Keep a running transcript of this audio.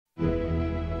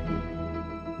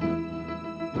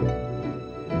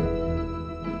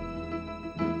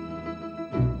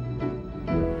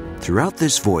Throughout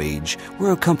this voyage,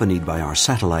 we're accompanied by our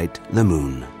satellite, the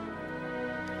Moon.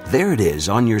 There it is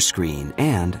on your screen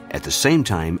and, at the same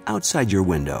time, outside your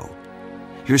window.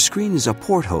 Your screen is a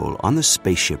porthole on the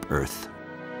Spaceship Earth.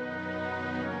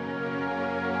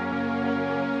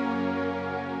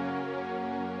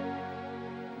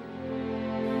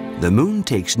 The Moon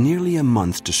takes nearly a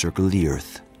month to circle the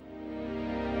Earth.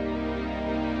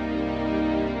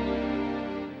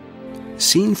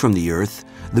 Seen from the Earth,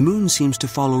 the Moon seems to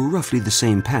follow roughly the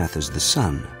same path as the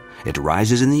Sun. It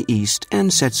rises in the east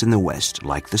and sets in the west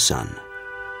like the Sun.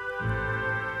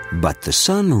 But the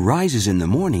Sun rises in the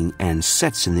morning and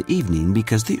sets in the evening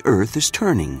because the Earth is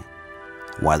turning,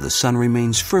 while the Sun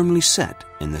remains firmly set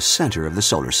in the center of the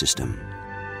solar system.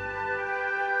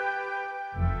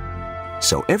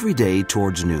 So every day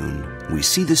towards noon, we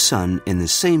see the Sun in the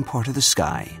same part of the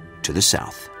sky, to the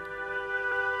south.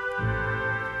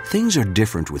 Things are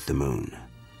different with the Moon.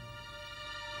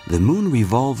 The Moon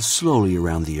revolves slowly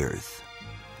around the Earth,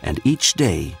 and each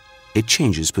day it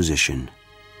changes position.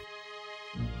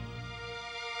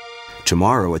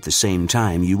 Tomorrow at the same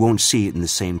time, you won't see it in the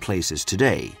same place as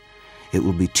today. It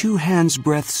will be 2 hands'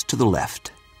 breadths to the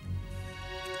left.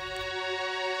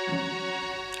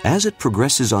 As it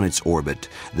progresses on its orbit,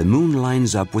 the Moon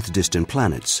lines up with distant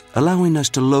planets, allowing us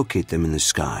to locate them in the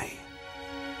sky.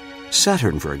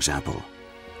 Saturn, for example,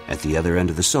 at the other end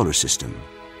of the solar system.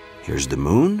 Here's the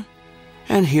Moon,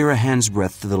 and here a hand's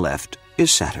breadth to the left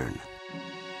is Saturn.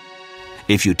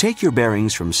 If you take your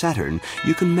bearings from Saturn,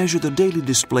 you can measure the daily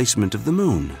displacement of the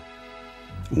Moon.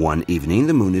 One evening,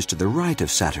 the Moon is to the right of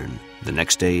Saturn. The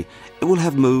next day, it will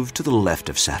have moved to the left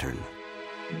of Saturn.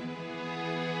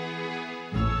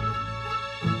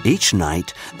 Each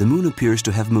night, the Moon appears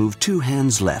to have moved 2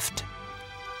 hands left.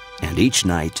 And each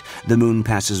night, the Moon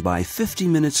passes by 50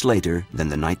 minutes later than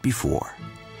the night before.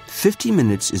 50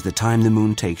 minutes is the time the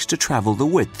Moon takes to travel the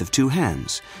width of 2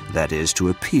 hands, that is, to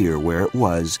appear where it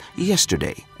was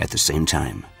yesterday at the same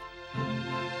time.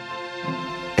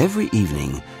 Every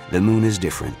evening, the Moon is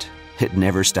different. It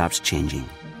never stops changing.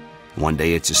 One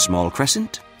day it's a small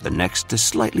crescent, the next a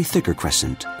slightly thicker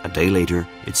crescent. A day later,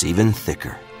 it's even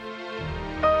thicker.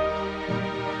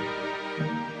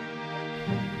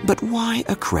 But why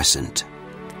a crescent?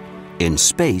 In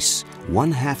space,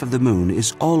 1/2 of the Moon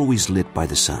is always lit by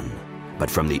the Sun.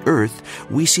 But from the Earth,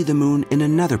 we see the Moon in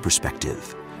another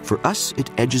perspective. For us,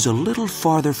 it edges a little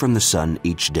farther from the Sun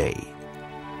each day.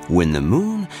 When the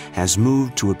Moon has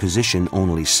moved to a position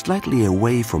only slightly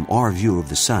away from our view of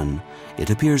the Sun, it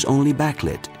appears only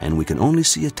backlit, and we can only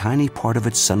see a tiny part of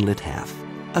its sunlit half,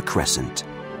 a crescent.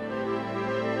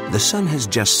 The Sun has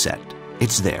just set.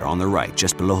 It's there on the right,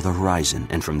 just below the horizon,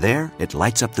 and from there, it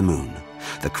lights up the Moon.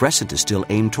 The crescent is still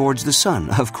aimed towards the Sun,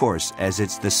 of course, as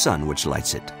it's the Sun which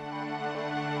lights it.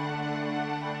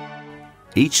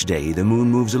 Each day, the Moon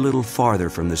moves a little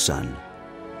farther from the Sun.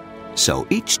 So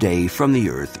each day from the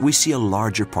Earth, we see a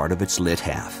larger part of its lit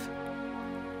half.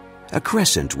 A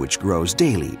crescent which grows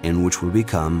daily and which will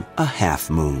become a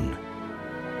half moon.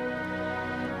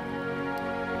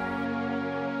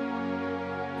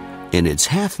 In its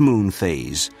half-moon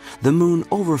phase, the Moon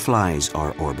overflies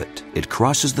our orbit. It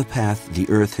crosses the path the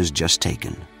Earth has just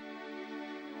taken.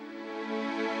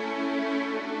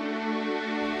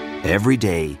 Every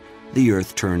day, the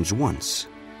Earth turns once.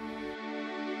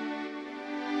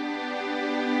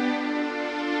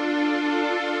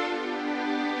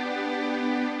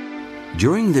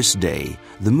 During this day,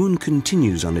 the Moon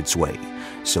continues on its way,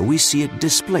 so we see it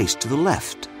displaced to the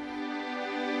left.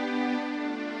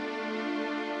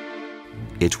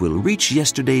 It will reach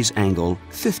yesterday's angle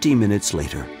 50 minutes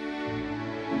later.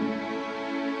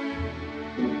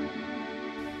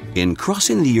 In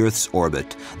crossing the Earth's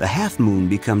orbit, the half-moon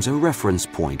becomes a reference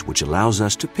point which allows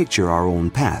us to picture our own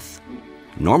path.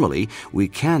 Normally, we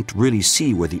can't really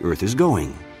see where the Earth is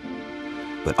going.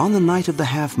 But on the night of the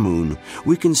half-moon,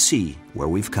 we can see where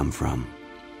we've come from.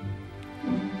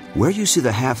 Where you see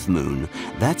the half-moon,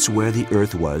 that's where the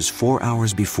Earth was 4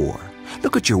 hours before.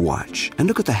 Look at your watch and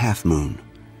look at the half-moon.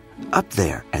 Up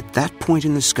there, at that point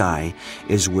in the sky,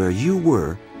 is where you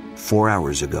were 4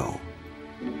 hours ago.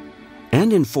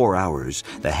 And in 4 hours,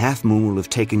 the half-moon will have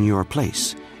taken your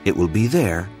place. It will be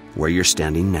there where you're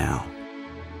standing now.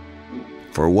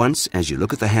 For once, as you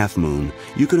look at the half-moon,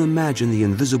 you can imagine the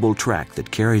invisible track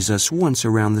that carries us once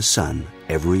around the Sun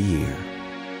every year.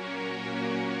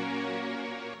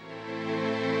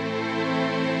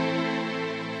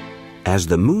 As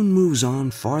the Moon moves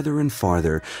on farther and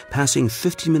farther, passing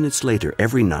 50 minutes later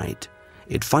every night,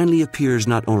 it finally appears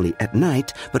not only at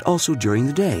night, but also during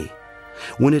the day.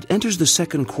 When it enters the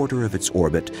second quarter of its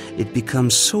orbit, it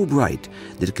becomes so bright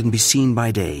that it can be seen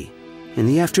by day, in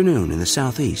the afternoon in the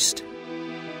southeast.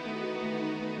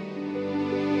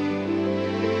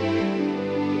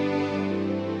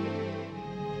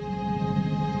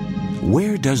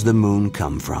 Where does the moon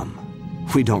come from?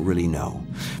 We don't really know.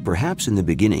 Perhaps in the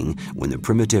beginning, when the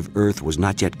primitive Earth was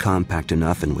not yet compact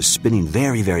enough and was spinning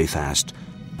very, very fast,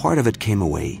 part of it came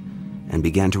away and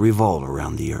began to revolve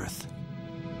around the Earth.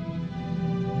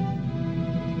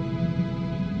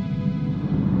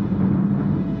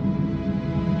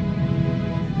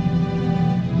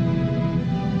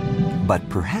 But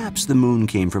perhaps the moon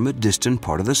came from a distant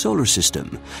part of the solar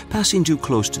system. Passing too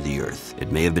close to the Earth,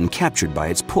 it may have been captured by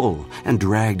its pull and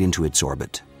dragged into its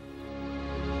orbit.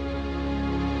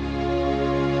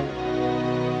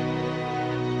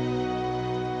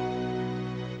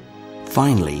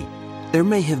 Finally, there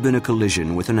may have been a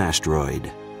collision with an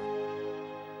asteroid,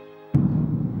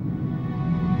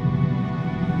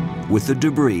 with the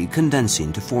debris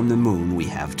condensing to form the moon we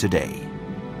have today.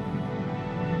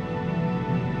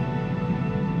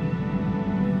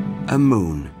 A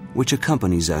moon which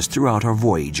accompanies us throughout our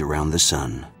voyage around the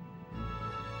sun.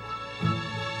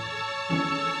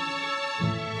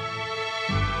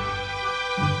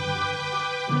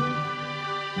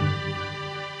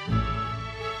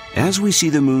 As we see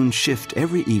the moon shift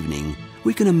every evening,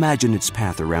 we can imagine its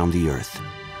path around the Earth.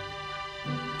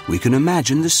 We can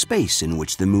imagine the space in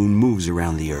which the moon moves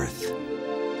around the Earth.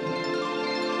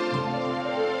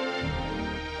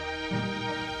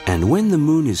 And when the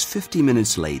moon is 50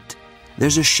 minutes late,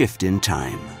 there's a shift in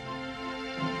time.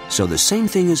 So the same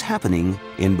thing is happening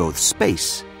in both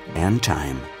space and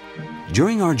time.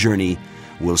 During our journey,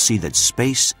 we'll see that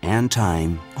space and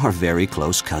time are very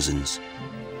close cousins.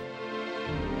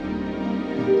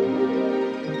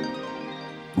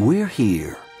 We're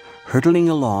here, hurtling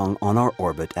along on our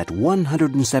orbit at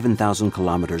 107,000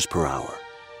 kilometers per hour.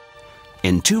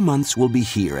 In 2 months, we'll be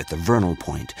here at the vernal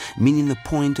point, meaning the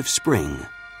point of spring.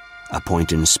 A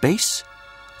point in space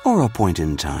or a point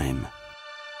in time?